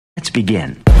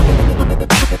begin.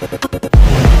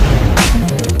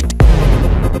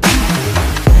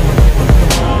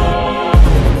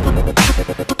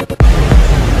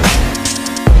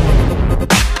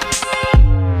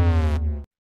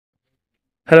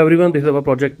 Hello everyone, this is our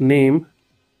project name,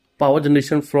 power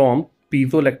generation from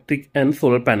piezoelectric and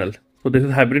solar panel. So this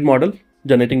is hybrid model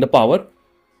generating the power,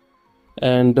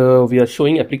 and we are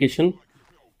showing application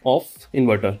of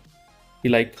inverter,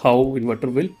 like how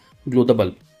inverter will glow the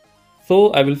bulb.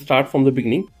 So I will start from the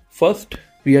beginning. First,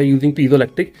 we are using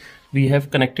piezoelectric. We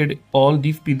have connected all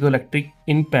these piezoelectric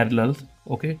in parallel.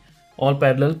 Okay, all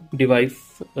parallel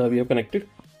device we have connected.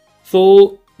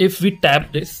 So if we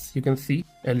tap this, you can see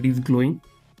LED is glowing.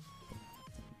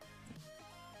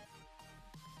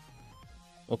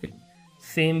 Okay,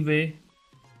 same way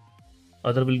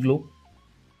other will glow,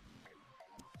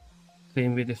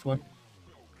 same way this one.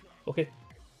 Okay,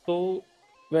 so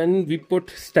when we put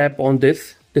step on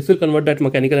this will convert that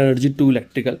mechanical energy to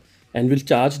electrical and will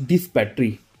charge this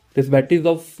battery. This battery is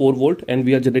of 4 volt and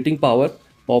we are generating power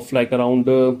of like around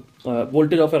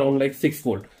voltage of around like 6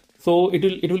 volt. So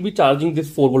it will be charging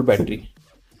this 4 volt battery.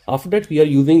 After that, we are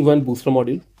using one booster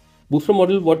module. Booster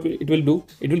module, what it will do,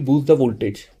 it will boost the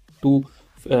voltage to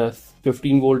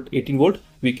 15 volt, 18 volt.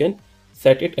 We can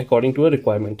set it according to a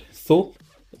requirement. So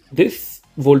this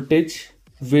voltage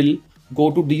will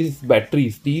go to these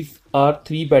batteries. These are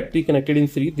 3 battery connected in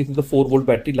series. This is the 4 volt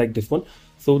battery like this one.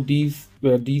 So these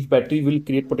battery will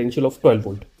create potential of 12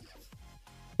 volt.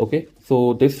 Okay,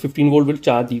 so this 15 volt will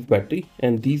charge these battery,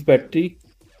 and these battery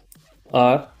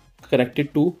are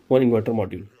connected to one inverter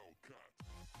module.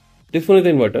 This one is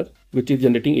the inverter which is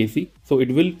generating AC. So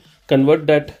it will convert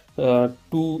that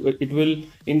it will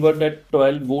invert that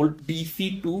 12 volt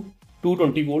DC to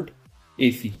 220 volt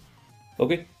AC.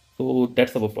 Okay, so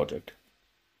that's our project.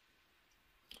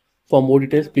 For more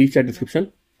details, please check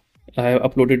description. I have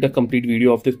uploaded the complete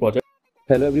video of this project.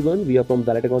 Hello everyone, we are from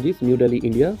𝗩𝗵𝗿𝗺𝗺 Technologies, New Delhi,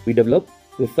 India. We develop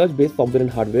research-based software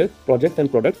and hardware projects and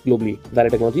products globally. 𝗩𝗵𝗿𝗺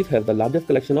Technologies has the largest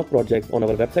collection of projects. On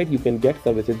our website, you can get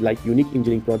services like unique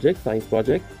engineering projects, science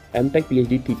projects, M.Tech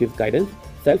Ph.D. thesis guidance,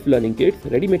 self-learning kits,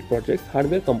 ready-made projects,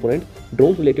 hardware components,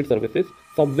 drone-related services,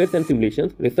 softwares and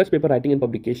simulations, research paper writing and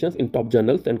publications in top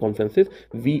journals and conferences.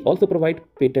 We also provide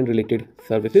patent-related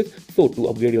services. So to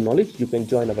upgrade your knowledge, you can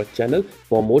join our channel.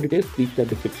 For more details, please check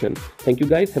description. Thank you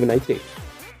guys. Have a nice day.